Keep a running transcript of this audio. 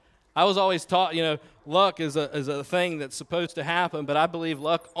I was always taught, luck is a thing that's supposed to happen, but I believe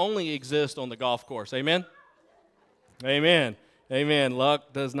luck only exists on the golf course. Amen? Amen. Amen.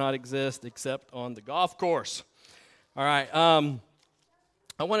 Luck does not exist except on the golf course. All right.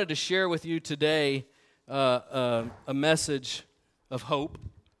 I wanted to share with you today a message of hope.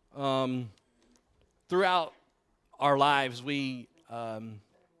 Throughout our lives, we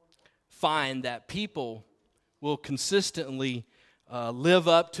find that people will consistently live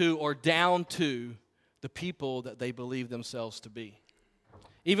up to or down to the people that they believe themselves to be.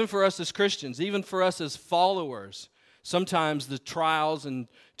 Even for us as Christians, even for us as followers, sometimes the trials and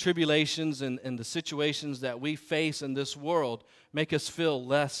tribulations and the situations that we face in this world make us feel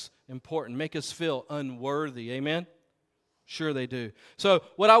less important, make us feel unworthy. Amen? Sure they do. So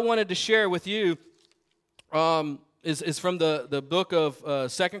what I wanted to share with you is from the book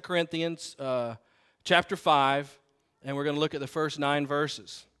of 2 Corinthians chapter 5, and we're going to look at the first 9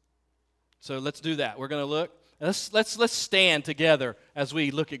 verses. So let's do that. We're going to look. Let's stand together as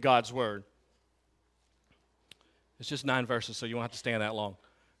we look at God's Word. It's just 9 verses, so you won't have to stand that long,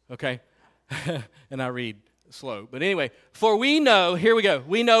 okay? And I read slow. But anyway, for we know, here we go.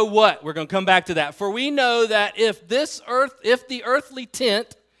 We know what? We're going to come back to that. For we know that if the earthly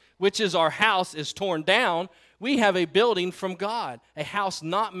tent, which is our house, is torn down, we have a building from God, a house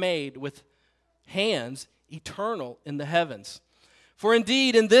not made with hands, eternal in the heavens. For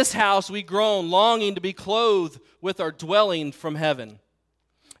indeed, in this house we groan, longing to be clothed with our dwelling from heaven.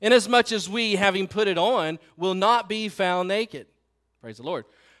 Inasmuch as we, having put it on, will not be found naked. Praise the Lord.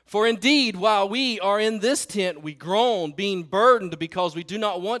 For indeed, while we are in this tent, we groan, being burdened, because we do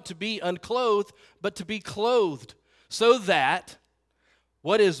not want to be unclothed, but to be clothed, so that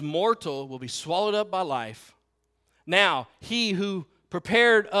what is mortal will be swallowed up by life. Now, he who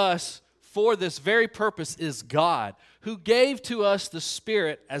prepared us for this very purpose is God, who gave to us the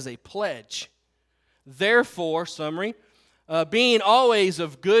Spirit as a pledge. Therefore, summary, being always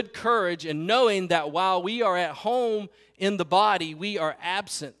of good courage, and knowing that while we are at home in the body, we are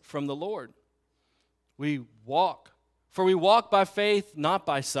absent from the Lord. For we walk by faith, not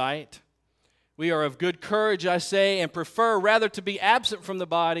by sight. We are of good courage, I say, and prefer rather to be absent from the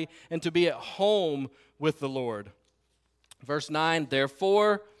body and to be at home with the Lord. Verse 9,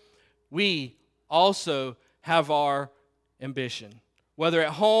 therefore, we also have our ambition, whether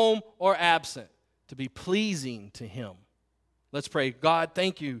at home or absent, to be pleasing to Him. Let's pray. God,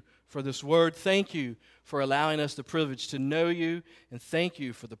 thank you for this word. Thank you for allowing us the privilege to know you, and thank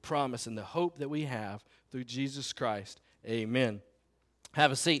you for the promise and the hope that we have through Jesus Christ. Amen.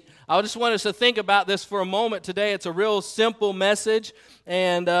 Have a seat. I just want us to think about this for a moment today. It's a real simple message,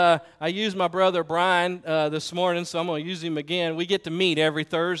 and I used my brother Brian this morning, so I'm going to use him again. We get to meet every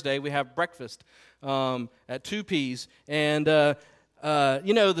Thursday. We have breakfast at 2 P's, and the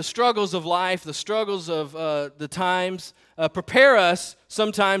struggles of life, the struggles of the times prepare us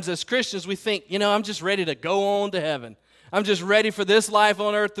sometimes as Christians. We think, I'm just ready to go on to heaven. I'm just ready for this life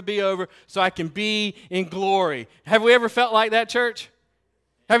on earth to be over so I can be in glory. Have we ever felt like that, church?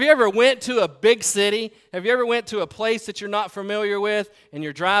 Have you ever went to a big city? Have you ever went to a place that you're not familiar with and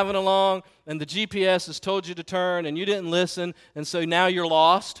you're driving along and the GPS has told you to turn and you didn't listen and so now you're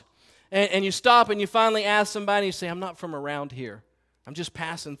lost? And you stop and you finally ask somebody and you say, I'm not from around here. I'm just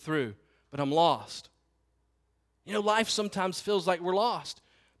passing through, but I'm lost. Life sometimes feels like we're lost.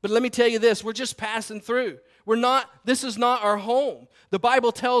 But let me tell you this, we're just passing through. This is not our home. The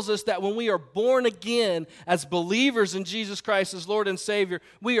Bible tells us that when we are born again as believers in Jesus Christ as Lord and Savior,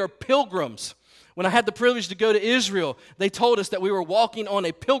 we are pilgrims. When I had the privilege to go to Israel, they told us that we were walking on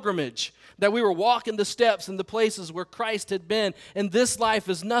a pilgrimage, that we were walking the steps and the places where Christ had been. And this life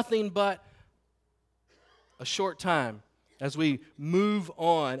is nothing but a short time as we move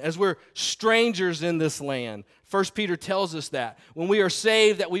on, as we're strangers in this land. 1 Peter tells us that. When we are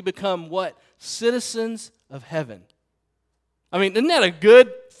saved, that we become what? Citizens of heaven. I mean, isn't that a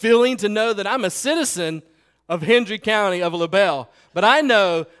good feeling to know that I'm a citizen of Hendry County of LaBelle? But I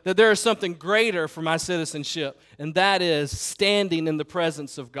know that there is something greater for my citizenship, and that is standing in the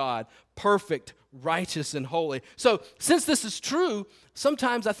presence of God, perfect, righteous, and holy. So, since this is true,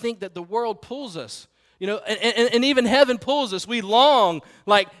 sometimes I think that the world pulls us. And even heaven pulls us. We long,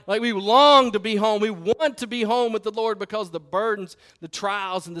 like we long to be home. We want to be home with the Lord because the burdens, the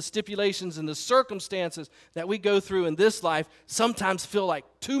trials, and the stipulations, and the circumstances that we go through in this life sometimes feel like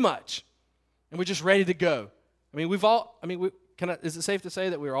too much. And we're just ready to go. Is it safe to say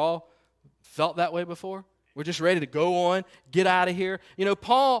that we're all felt that way before? We're just ready to go on, get out of here.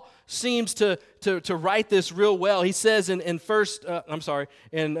 Paul seems to write this real well. He says in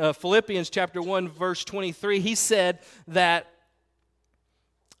Philippians chapter 1, verse 23, he said that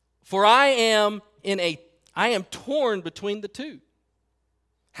For I am torn between the two,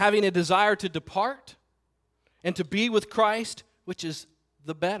 having a desire to depart and to be with Christ, which is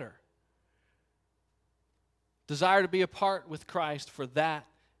the better. Desire to be apart with Christ, for that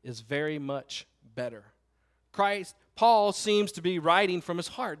is very much better. Paul seems to be writing from his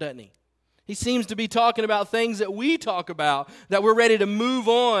heart, doesn't he? He seems to be talking about things that we talk about, that we're ready to move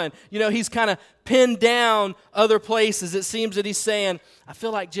on. You know, he's kind of pinned down other places. It seems that he's saying, I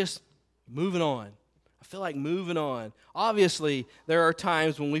feel like just moving on. I feel like moving on. Obviously, there are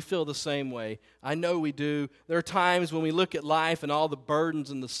times when we feel the same way. I know we do. There are times when we look at life and all the burdens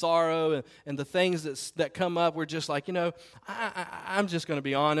and the sorrow and the things that come up, we're just like, you know, I'm just going to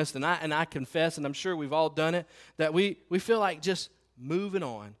be honest, and I confess, and I'm sure we've all done it, that we feel like just moving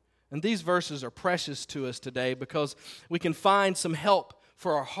on. And these verses are precious to us today because we can find some help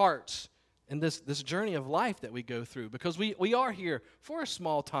for our hearts in this journey of life that we go through, because we are here for a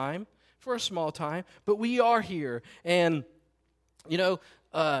small time, but we are here. And, you know,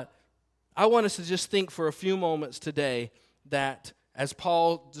 I want us to just think for a few moments today that, as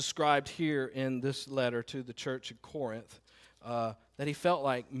Paul described here in this letter to the church at Corinth, that he felt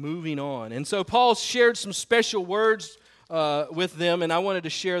like moving on. And so Paul shared some special words with them, and I wanted to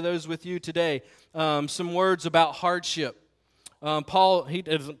share those with you today. Some words about hardship. Paul, he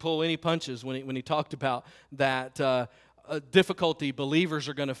doesn't pull any punches when he talked about that difficulty believers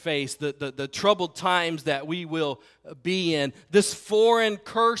are going to face, the troubled times that we will be in, this foreign,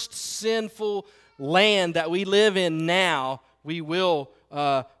 cursed, sinful land that we live in now. We will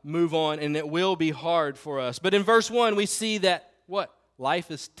move on, and it will be hard for us. But in verse 1, we see that, what?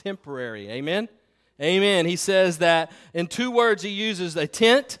 Life is temporary. Amen? Amen. He says that in two words he uses a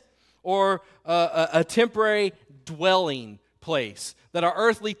tent or a temporary dwelling place. That our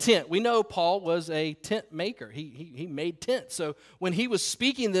earthly tent, we know Paul was a tent maker. He made tents. So when he was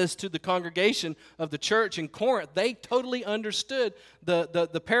speaking this to the congregation of the church in Corinth, they totally understood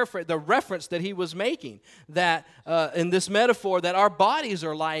the reference that he was making. That in this metaphor, that our bodies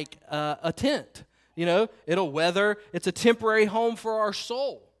are like a tent. You know, it'll weather. It's a temporary home for our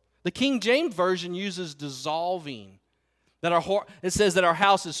soul. The King James Version uses dissolving. It says that our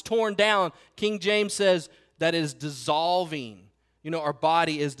house is torn down. King James says that is dissolving. You know, our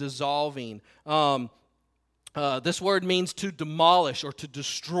body is dissolving. This word means to demolish or to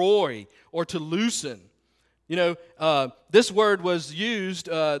destroy or to loosen. You know, this word was used,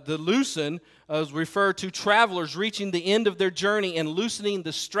 the loosen, was referred to travelers reaching the end of their journey and loosening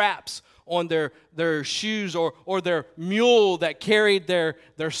the straps on their shoes or their mule that carried their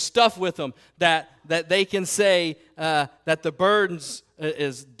stuff with them, that they can say that the burdens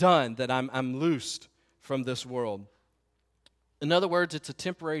is done, that I'm loosed from this world. In other words, it's a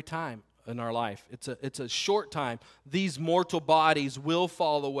temporary time in our life. It's a short time. These mortal bodies will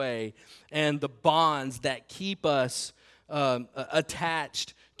fall away, and the bonds that keep us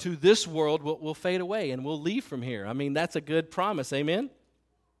attached to this world will fade away, and we'll leave from here. I mean, that's a good promise. Amen?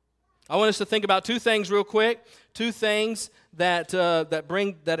 I want us to think about two things real quick. Two things that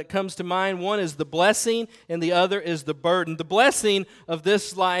it comes to mind. One is the blessing, and the other is the burden. The blessing of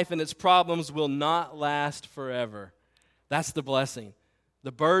this life and its problems will not last forever. That's the blessing.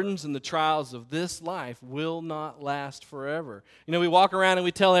 The burdens and the trials of this life will not last forever. You know, we walk around and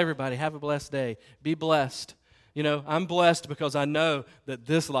we tell everybody, have a blessed day. Be blessed. You know, I'm blessed because I know that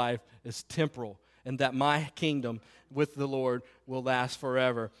this life is temporal and that my kingdom with the Lord will last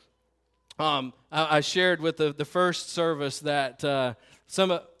forever. I shared with the first service that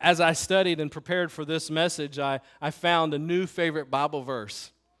as I studied and prepared for this message, I found a new favorite Bible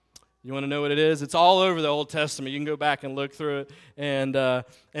verse. You want to know what it is? It's all over the Old Testament. You can go back and look through it, and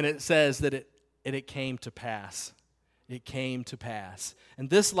it says that it came to pass. It came to pass. And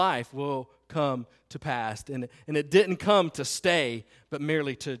this life will come to pass. And it didn't come to stay, but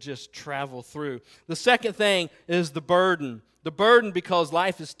merely to just travel through. The second thing is the burden. The burden, because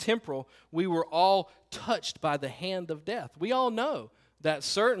life is temporal, we were all touched by the hand of death. We all know that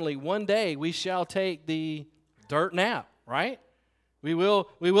certainly one day we shall take the dirt nap, right? We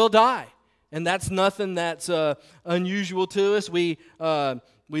will die, and that's nothing that's unusual to us. We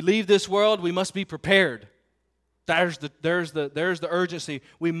leave this world. We must be prepared. There's the urgency.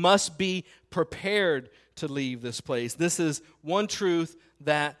 We must be prepared to leave this place. This is one truth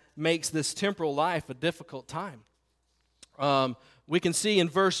that makes this temporal life a difficult time. We can see in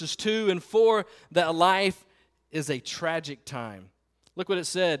verses 2 and 4 that life is a tragic time. Look what it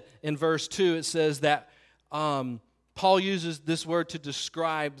said in verse 2. It says that Paul uses this word to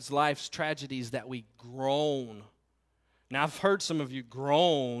describe life's tragedies, that we groan. Now, I've heard some of you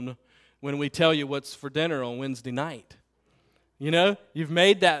groan when we tell you what's for dinner on Wednesday night. You've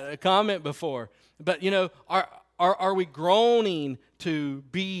made that comment before. But, are we groaning to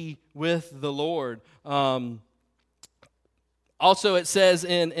be with the Lord? Also, it says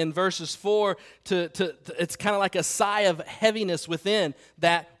in verses 4, it's kind of like a sigh of heaviness within,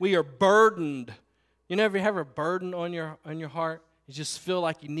 that we are burdened. Ever have a burden on your heart? You just feel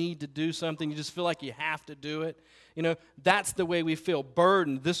like you need to do something. You just feel like you have to do it. That's the way we feel,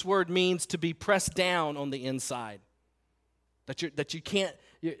 burdened. This word means to be pressed down on the inside. That you can't,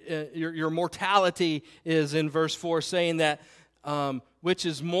 your mortality is in verse 4 saying that, which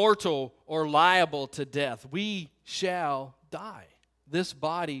is mortal or liable to death. We shall die. This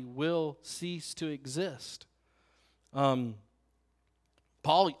body will cease to exist. Paul,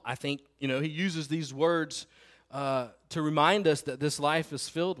 I think, he uses these words to remind us that this life is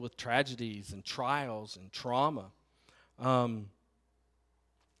filled with tragedies and trials and trauma.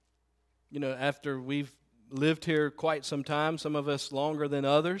 After we've lived here quite some time, some of us longer than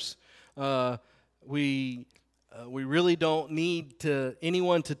others, we really don't need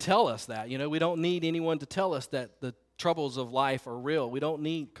anyone to tell us that. We don't need anyone to tell us that the troubles of life are real. We don't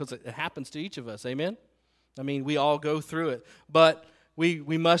need, because it happens to each of us. Amen? We all go through it. But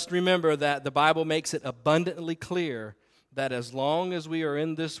we must remember that the Bible makes it abundantly clear that as long as we are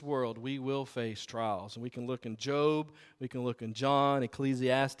in this world, we will face trials. And we can look in Job, we can look in John,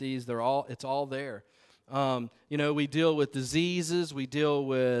 Ecclesiastes, it's all there. We deal with diseases, we deal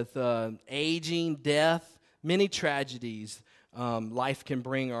with aging, death, many tragedies life can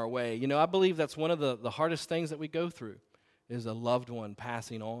bring our way. I believe that's one of the hardest things that we go through is a loved one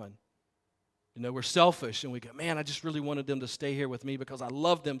passing on. We're selfish and we go, man, I just really wanted them to stay here with me because I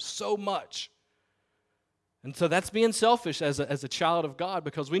love them so much. And so that's being selfish as a child of God,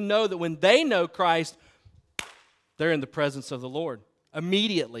 because we know that when they know Christ, they're in the presence of the Lord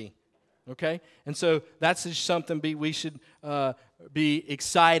immediately. Okay? And so that's just something we should be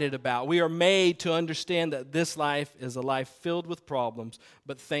excited about. We are made to understand that this life is a life filled with problems,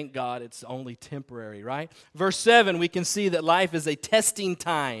 but thank God it's only temporary, right? Verse 7, we can see that life is a testing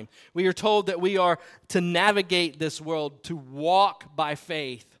time. We are told that we are to navigate this world, to walk by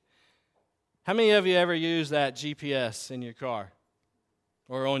faith. How many of you ever use that GPS in your car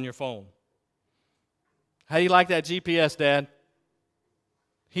or on your phone? How do you like that GPS, Dad?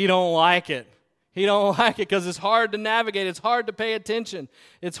 He don't like it. He don't like it because it's hard to navigate. It's hard to pay attention.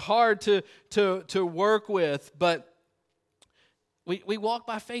 It's hard to work with. But we walk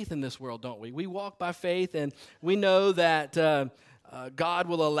by faith in this world, don't we? We walk by faith, and we know that God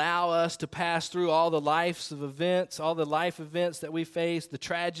will allow us to pass through all the life events that we face, the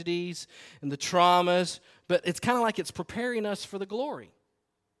tragedies and the traumas. But it's kind of like it's preparing us for the glory.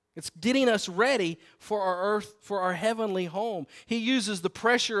 It's getting us ready for our heavenly home. He uses the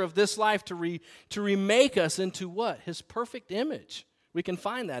pressure of this life to remake us into what? His perfect image. We can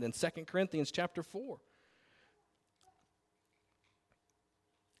find that in 2 Corinthians chapter 4.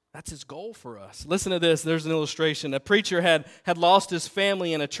 That's his goal for us. Listen to this. There's an illustration. A preacher had lost his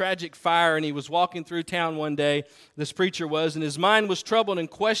family in a tragic fire, and he was walking through town one day. This preacher was, and his mind was troubled and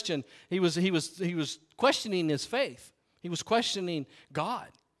questioned. He was questioning his faith. He was questioning God.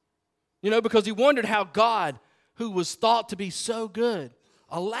 Because he wondered how God, who was thought to be so good,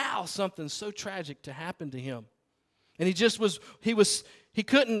 allowed something so tragic to happen to him. And he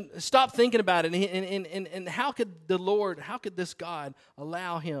couldn't stop thinking about it. And how could this God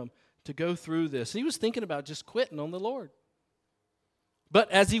allow him to go through this? He was thinking about just quitting on the Lord. But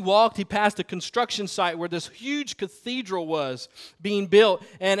as he walked, he passed a construction site where this huge cathedral was being built.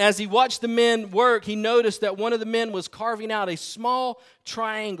 And as he watched the men work, he noticed that one of the men was carving out a small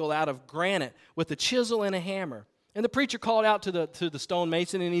triangle out of granite with a chisel and a hammer. And the preacher called out to the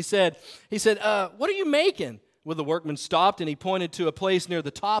stonemason, and he said, what are you making? Well, the workman stopped, and he pointed to a place near the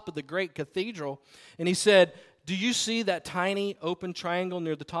top of the great cathedral. And he said, do you see that tiny open triangle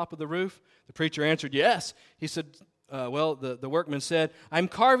near the top of the roof? The preacher answered, yes. He said, the workman said, I'm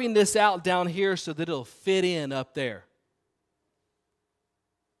carving this out down here so that it'll fit in up there.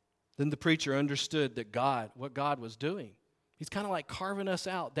 Then the preacher understood what God was doing. He's kind of like carving us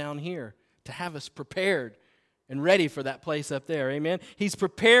out down here to have us prepared and ready for that place up there. Amen? He's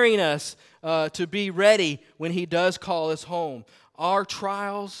preparing us to be ready when he does call us home. Our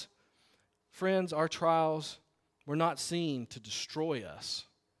trials, friends, were not seen to destroy us,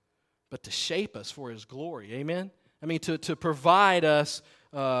 but to shape us for his glory. Amen? To provide us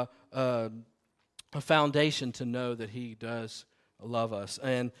a foundation to know that he does love us.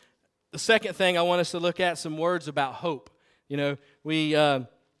 And the second thing I want us to look at, some words about hope.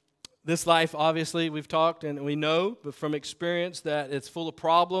 This life, obviously, we've talked and we know from experience that it's full of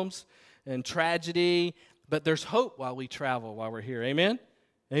problems and tragedy, But there's hope while we travel, while we're here. Amen?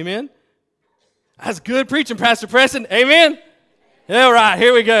 Amen? That's good preaching, Pastor Preston. Amen? All right,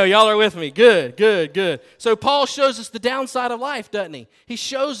 here we go. Y'all are with me. Good, good, good. So Paul shows us the downside of life, doesn't he? He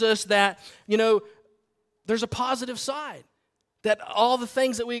shows us that, there's a positive side. That all the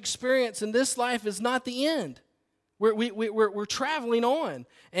things that we experience in this life is not the end. We're traveling on.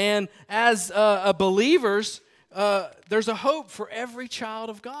 And as believers, there's a hope for every child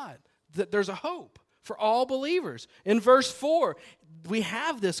of God. There's a hope for all believers. In verse 4, we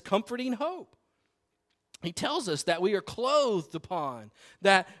have this comforting hope. He tells us that we are clothed upon,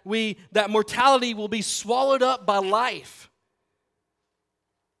 that mortality will be swallowed up by life.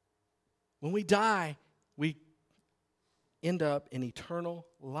 When we die, we end up in eternal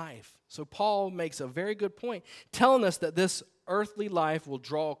life. So Paul makes a very good point, telling us that this earthly life will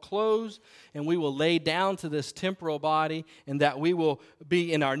draw close and we will lay down to this temporal body, and that we will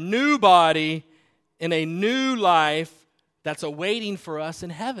be in our new body in a new life that's awaiting for us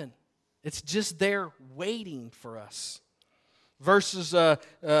in heaven. It's just there waiting for us. Verses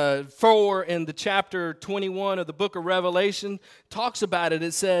 4 in the chapter 21 of the book of Revelation talks about it.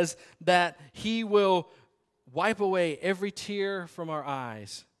 It says that he will wipe away every tear from our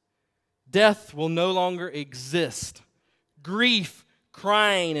eyes. Death will no longer exist. Grief,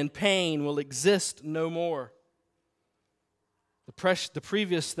 crying, and pain will exist no more. The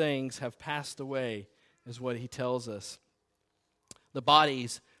previous things have passed away, is what he tells us. The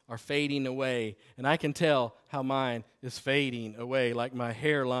bodies are fading away, and I can tell how mine is fading away, like my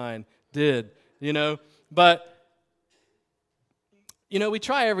hairline did, But, we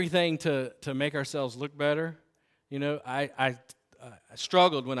try everything to make ourselves look better. I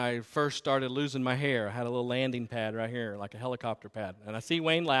struggled when I first started losing my hair. I had a little landing pad right here, like a helicopter pad. And I see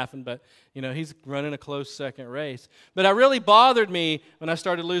Wayne laughing, but, he's running a close second race. But it really bothered me when I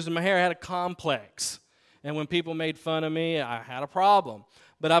started losing my hair. I had a complex. And when people made fun of me, I had a problem.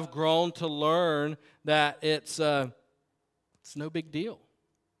 But I've grown to learn that it's no big deal.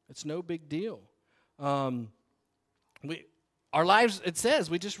 It's no big deal. Our lives, it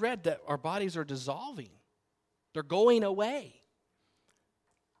says, we just read that our bodies are dissolving. They're going away.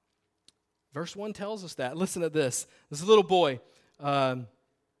 Verse 1 tells us that. Listen to this. This little boy,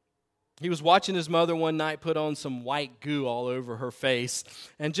 he was watching his mother one night put on some white goo all over her face,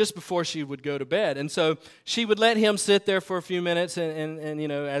 and just before she would go to bed. And so she would let him sit there for a few minutes, and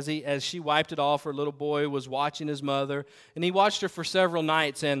as she wiped it off, her little boy was watching his mother, and he watched her for several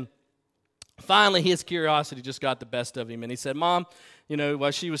nights, and finally his curiosity just got the best of him, and he said, "Mom,"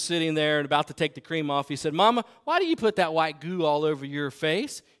 while she was sitting there and about to take the cream off, he said, "Mama, why do you put that white goo all over your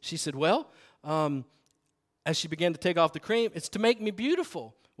face?" She said, "Well," as she began to take off the cream, "it's to make me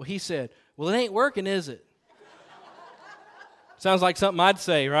beautiful." Well, he said, "Well, it ain't working, is it?" Sounds like something I'd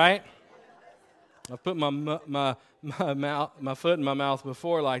say, right? I've put my foot in my mouth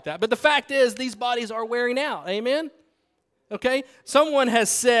before like that. But the fact is, these bodies are wearing out. Amen? Okay? Someone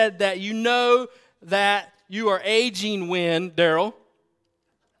has said that that you are aging when, Daryl,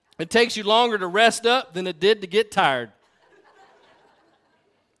 it takes you longer to rest up than it did to get tired.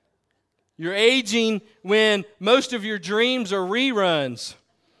 You're aging when most of your dreams are reruns.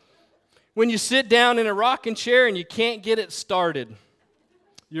 When you sit down in a rocking chair and you can't get it started.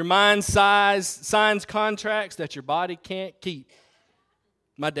 Your mind signs contracts that your body can't keep.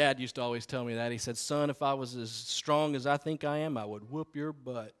 My dad used to always tell me that. He said, "Son, if I was as strong as I think I am, I would whoop your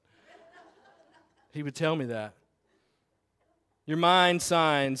butt." He would tell me that. Your mind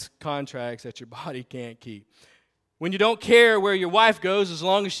signs contracts that your body can't keep. When you don't care where your wife goes as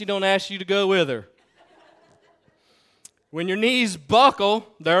long as she don't ask you to go with her. When your knees buckle,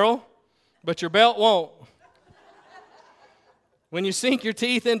 Daryl, but your belt won't. When you sink your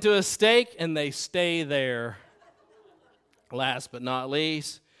teeth into a steak and they stay there. Last but not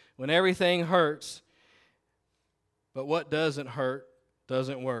least, when everything hurts, but what doesn't hurt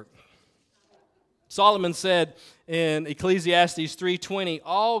doesn't work. Solomon said in Ecclesiastes 3:20,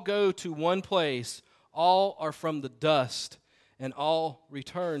 "All go to one place, all are from the dust, and all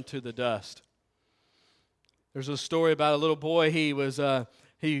return to the dust." There's a story about a little boy. He was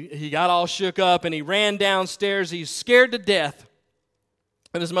he got all shook up and he ran downstairs. He's scared to death.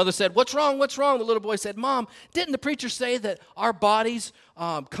 And his mother said, "What's wrong? What's wrong?" The little boy said, "Mom, didn't the preacher say that our bodies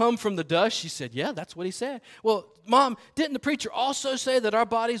come from the dust?" She said, "Yeah, that's what he said." "Well, Mom, didn't the preacher also say that our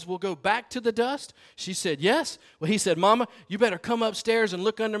bodies will go back to the dust?" She said, "Yes." Well, he said, "Mama, you better come upstairs and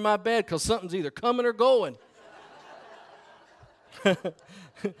look under my bed because something's either coming or going."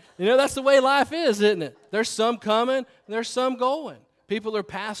 That's the way life is, isn't it? There's some coming, and there's some going. People are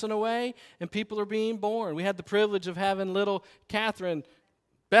passing away, and people are being born. We had the privilege of having little Catherine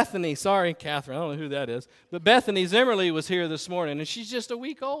Bethany, sorry, Catherine, I don't know who that is, but Bethany Zimmerly was here this morning, and she's just a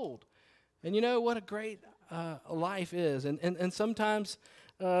week old. And you know what a great life is. And sometimes,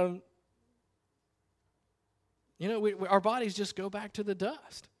 our bodies just go back to the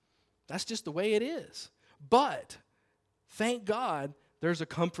dust. That's just the way it is. But thank God there's a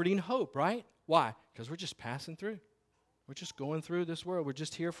comforting hope, right? Why? Because we're just passing through. We're just going through this world. We're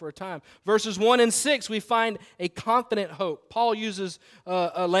just here for a time. Verses 1 and 6, we find a confident hope. Paul uses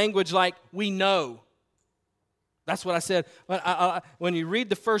a language like, we know. That's what I said. When you read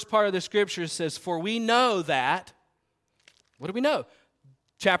the first part of the scripture, it says, for we know that. What do we know?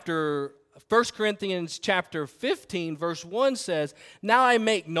 1 Corinthians chapter 15, verse 1 says, now I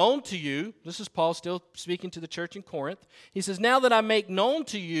make known to you, this is Paul still speaking to the church in Corinth. He says, now that I make known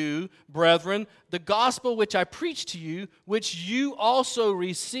to you, brethren, the gospel which I preached to you, which you also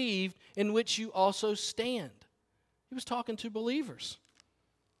received, in which you also stand. He was talking to believers.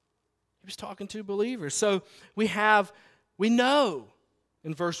 So we know,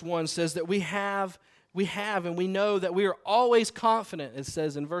 in verse 1 says that we have and we know that we are always confident, it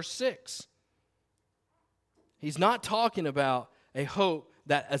says in verse 6. He's not talking about a hope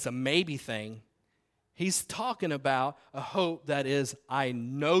that is a maybe thing. He's talking about a hope that is I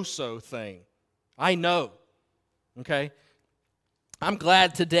know so thing. I know. Okay? I'm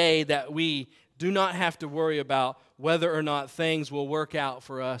glad today that we do not have to worry about whether or not things will work out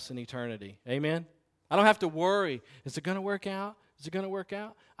for us in eternity. Amen? I don't have to worry. Is it going to work out? Is it going to work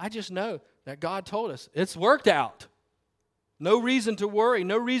out? I just know that God told us it's worked out. No reason to worry,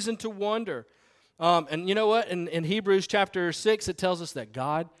 no reason to wonder. And you know what? In Hebrews chapter 6, it tells us that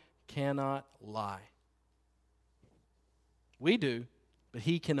God cannot lie. We do, but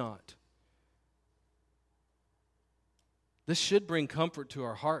He cannot. This should bring comfort to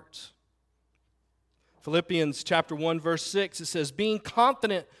our hearts. Philippians chapter 1, verse 6, it says, being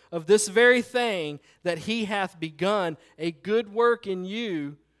confident of this very thing, that He hath begun a good work in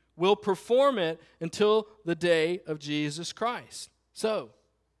you, will perform it until the day of Jesus Christ. So,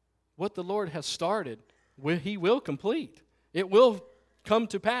 what the Lord has started, He will complete. It will come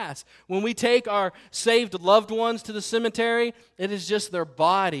to pass. When we take our saved loved ones to the cemetery, it is just their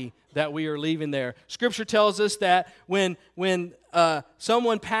body that we are leaving there. Scripture tells us that when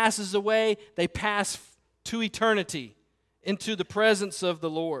someone passes away, they pass to eternity, into the presence of the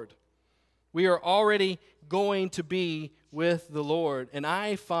Lord. We are already going to be with the Lord, and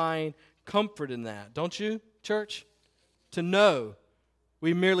I find comfort in that. Don't you, church? To know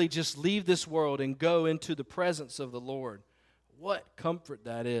we merely just leave this world and go into the presence of the Lord. What comfort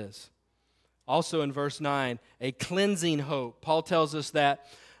that is. Also in verse 9, a cleansing hope. Paul tells us that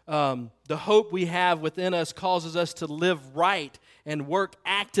the hope we have within us causes us to live right and work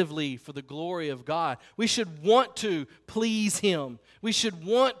actively for the glory of God. We should want to please Him. We should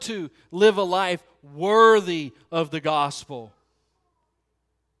want to live a life worthy of the gospel.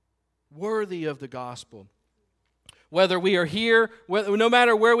 Worthy of the gospel. Whether we are here, no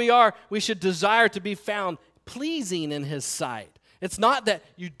matter where we are, we should desire to be found pleasing in His sight. It's not that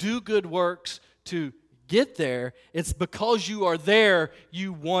you do good works to get there. It's because you are there,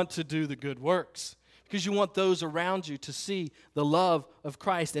 you want to do the good works. Because you want those around you to see the love of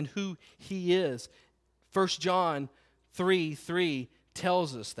Christ and who He is. 1 John 3:3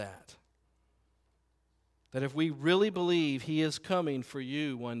 tells us that. That if we really believe He is coming for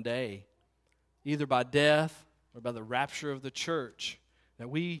you one day, either by death or by the rapture of the church, that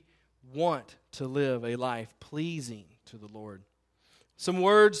we want to live a life pleasing to the Lord. Some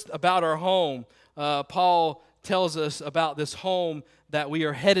words about our home. Paul tells us about this home that we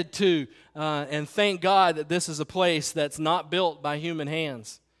are headed to, and thank God that this is a place that's not built by human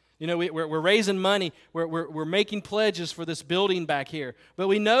hands. You know, we're raising money, we're making pledges for this building back here, but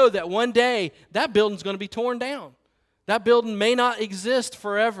we know that one day that building's going to be torn down. That building may not exist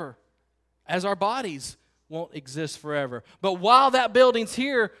forever, as our bodies won't exist forever. But while that building's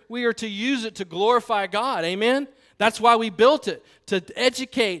here, we are to use it to glorify God. Amen? That's why we built it, to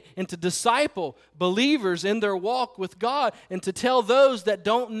educate and to disciple believers in their walk with God and to tell those that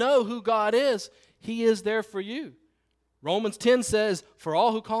don't know who God is, He is there for you. Romans 10 says, for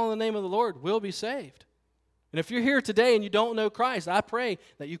all who call on the name of the Lord will be saved. And if you're here today and you don't know Christ, I pray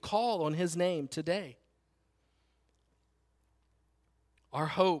that you call on His name today. Our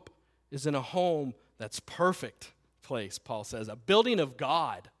hope is in a home that's perfect place, Paul says, a building of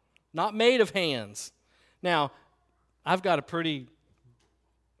God, not made of hands. Now, I've got a pretty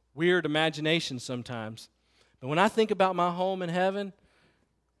weird imagination sometimes, but when I think about my home in heaven,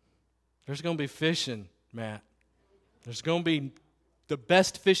 there's going to be fishing, Matt. There's going to be the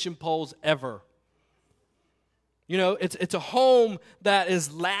best fishing poles ever. You know, it's a home that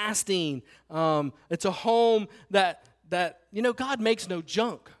is lasting. It's a home that God makes no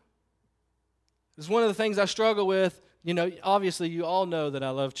junk. It's one of the things I struggle with. You know, obviously you all know that I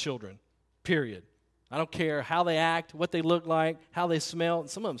love children, period. I don't care how they act, what they look like, how they smell.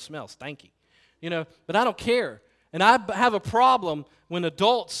 Some of them smell stinky, you know, but I don't care. And I have a problem when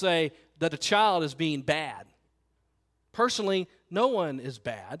adults say that a child is being bad. Personally, no one is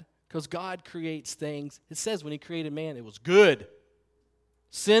bad because God creates things. It says when he created man, it was good.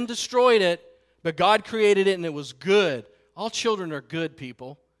 Sin destroyed it, but God created it and it was good. All children are good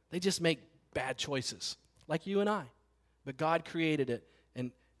people. They just make bad choices, like you and I. But God created it,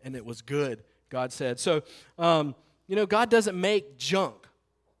 and it was good, God said. So, God doesn't make junk.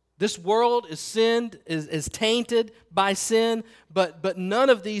 This world is sinned, is tainted by sin, but none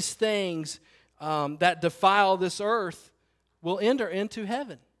of these things that defile this earth will enter into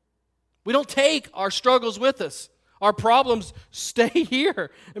heaven. We don't take our struggles with us. Our problems stay here.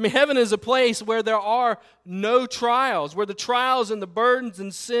 I mean, heaven is a place where there are no trials, where the trials and the burdens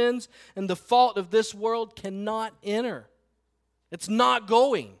and sins and the fault of this world cannot enter. It's not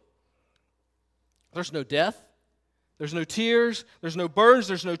going. There's no death. There's no tears. There's no burdens.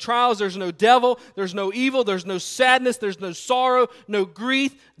 There's no trials. There's no devil. There's no evil. There's no sadness. There's no sorrow, no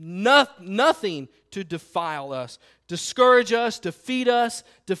grief, nothing to defile us, discourage us, defeat us.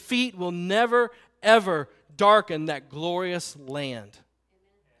 Defeat will never, ever darken that glorious land.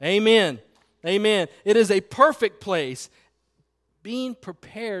 Amen. Amen. It is a perfect place, being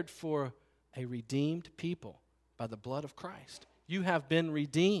prepared for a redeemed people by the blood of Christ. You have been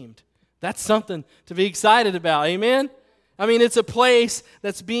redeemed. That's something to be excited about. Amen? I mean, it's a place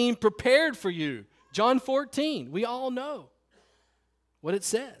that's being prepared for you. John 14, we all know what it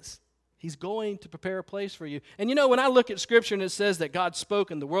says. He's going to prepare a place for you. And you know, when I look at Scripture and it says that God spoke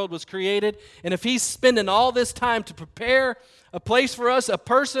and the world was created, and if He's spending all this time to prepare a place for us, a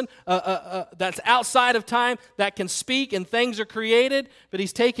person that's outside of time that can speak and things are created, but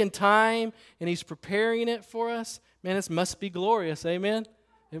He's taking time and He's preparing it for us, man, it must be glorious. Amen?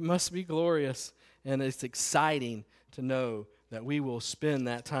 It must be glorious. And it's exciting to know that we will spend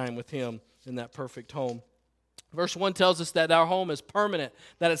that time with Him in that perfect home. Verse 1 tells us that our home is permanent,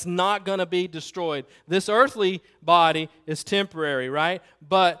 that it's not going to be destroyed. This earthly body is temporary, right?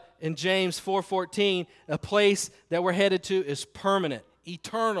 But in James 4:14, a place that we're headed to is permanent,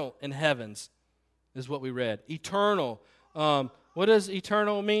 eternal in heavens, is what we read. Eternal. What does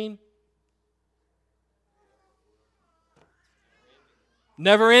eternal mean?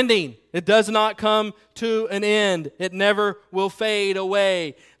 Never ending. It does not come to an end. It never will fade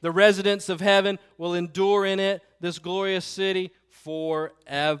away. The residents of heaven will endure in it, this glorious city, forever.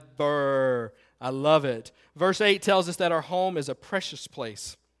 I love it. Verse 8 tells us that our home is a precious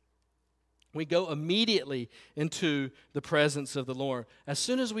place. We go immediately into the presence of the Lord. As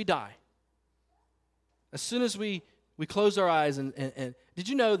soon as we die, as soon as we close our eyes, and did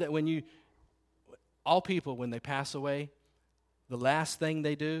you know that all people, when they pass away, the last thing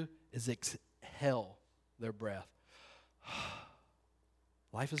they do is exhale their breath.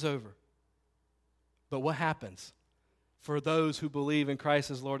 Life is over. But what happens for those who believe in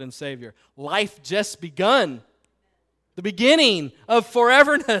Christ as Lord and Savior? Life just begun. The beginning of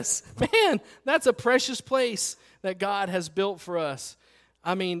foreverness. Man, that's a precious place that God has built for us.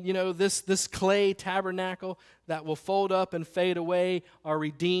 I mean, you know, this clay tabernacle that will fold up and fade away, our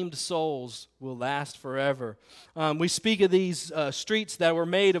redeemed souls will last forever. We speak of these streets that were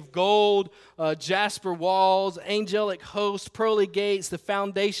made of gold, jasper walls, angelic hosts, pearly gates, the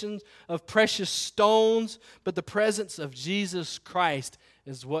foundations of precious stones, but the presence of Jesus Christ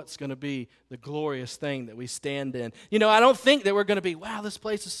is what's going to be the glorious thing that we stand in. You know, I don't think that we're going to be, wow, this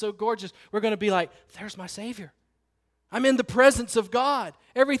place is so gorgeous. We're going to be like, there's my Savior. I'm in the presence of God.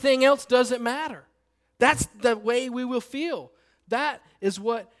 Everything else doesn't matter. That's the way we will feel. That is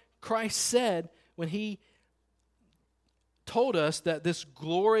what Christ said when He told us that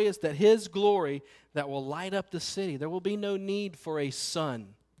His glory that will light up the city. There will be no need for a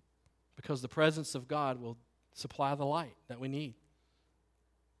sun because the presence of God will supply the light that we need.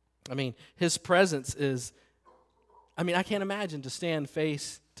 I mean, His presence is, I can't imagine to stand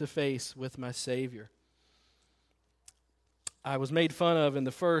face to face with my Savior. I was made fun of in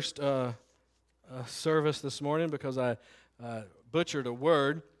the first service this morning because I butchered a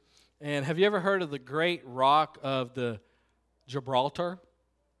word. And have you ever heard of the great rock of the Gibraltar?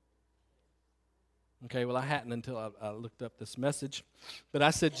 Okay, well, I hadn't until I looked up this message. But I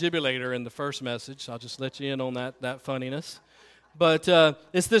said gibulator in the first message, so I'll just let you in on that funniness. But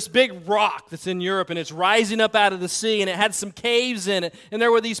it's this big rock that's in Europe, and it's rising up out of the sea, and it had some caves in it. And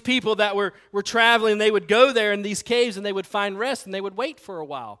there were these people that were traveling. They would go there in these caves, and they would find rest, and they would wait for a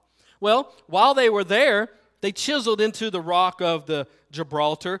while. Well, while they were there, they chiseled into the rock of the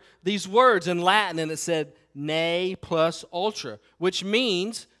Gibraltar these words in Latin, and it said, ne plus ultra, which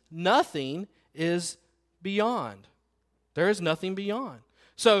means nothing is beyond. There is nothing beyond.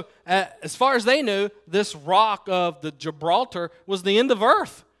 So, as far as they knew, this rock of the Gibraltar was the end of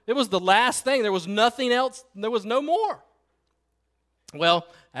earth. It was the last thing. There was nothing else. There was no more. Well,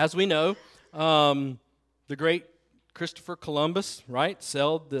 as we know, the great Christopher Columbus, right,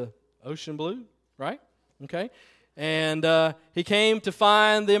 sailed the ocean blue, right? Okay. And he came to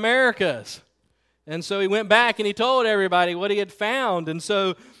find the Americas. And so he went back and he told everybody what he had found. And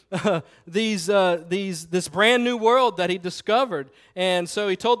so this brand new world that he discovered. And so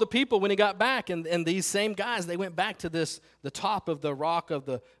he told the people when he got back, and these same guys, they went back to the top of the rock of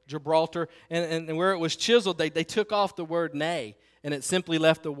the Gibraltar, and where it was chiseled, they took off the word ne, and it simply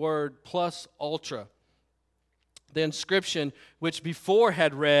left the word plus ultra. The inscription, which before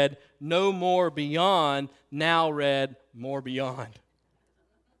had read, no more beyond, now read, more beyond.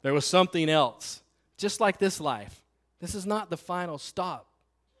 There was something else. Just like this life. This is not the final stop,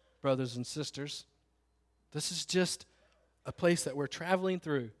 brothers and sisters. This is just a place that we're traveling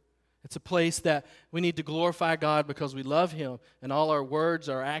through. It's a place that we need to glorify God because we love Him in all our words,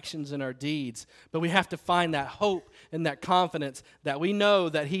 our actions, and our deeds. But we have to find that hope and that confidence that we know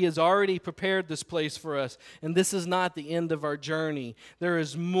that He has already prepared this place for us. And this is not the end of our journey. There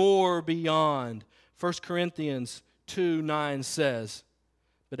is more beyond. 1 Corinthians 2:9 says,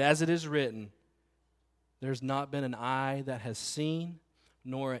 but as it is written, there's not been an eye that has seen,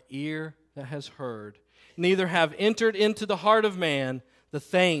 nor an ear that has heard, neither have entered into the heart of man the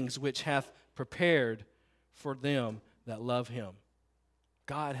things which hath prepared for them that love Him.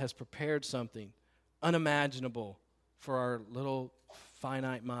 God has prepared something unimaginable for our little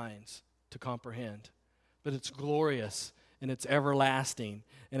finite minds to comprehend. But it's glorious, and it's everlasting,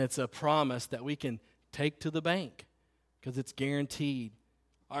 and it's a promise that we can take to the bank because it's guaranteed.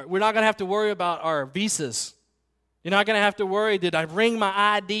 We're not going to have to worry about our visas. You're not going to have to worry, did I bring my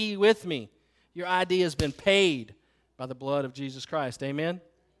ID with me? Your ID has been paid by the blood of Jesus Christ. Amen?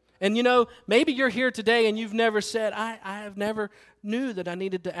 And you know, maybe you're here today and you've never said, I have never knew that I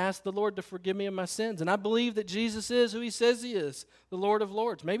needed to ask the Lord to forgive me of my sins. And I believe that Jesus is who He says He is, the Lord of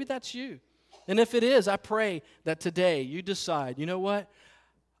Lords. Maybe that's you. And if it is, I pray that today you decide, you know what?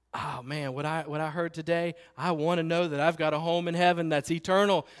 Oh man, what I heard today, I want to know that I've got a home in heaven that's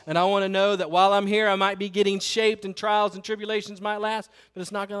eternal. And I want to know that while I'm here, I might be getting shaped and trials and tribulations might last, but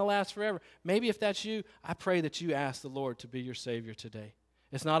it's not going to last forever. Maybe if that's you, I pray that you ask the Lord to be your Savior today.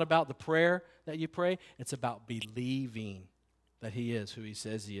 It's not about the prayer that you pray, it's about believing that He is who He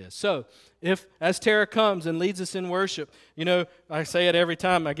says He is. So, as Tara comes and leads us in worship, you know, I say it every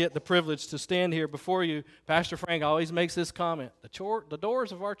time I get the privilege to stand here before you. Pastor Frank always makes this comment, the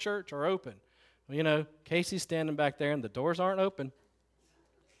doors of our church are open. Well, you know, Casey's standing back there and the doors aren't open.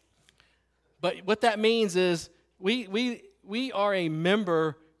 But what that means is we are a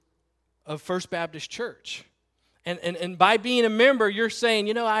member of First Baptist Church. And by being a member, you're saying,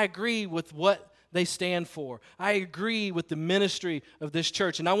 you know, I agree with what they stand for. I agree with the ministry of this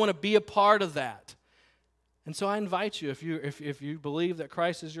church, and I want to be a part of that. And so I invite you, if you believe that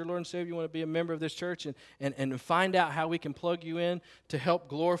Christ is your Lord and Savior, you want to be a member of this church and find out how we can plug you in to help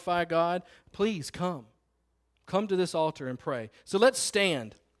glorify God, please come. Come to this altar and pray. So let's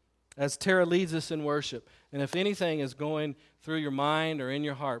stand as Tara leads us in worship. And if anything is going through your mind or in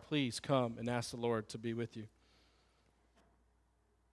your heart, please come and ask the Lord to be with you.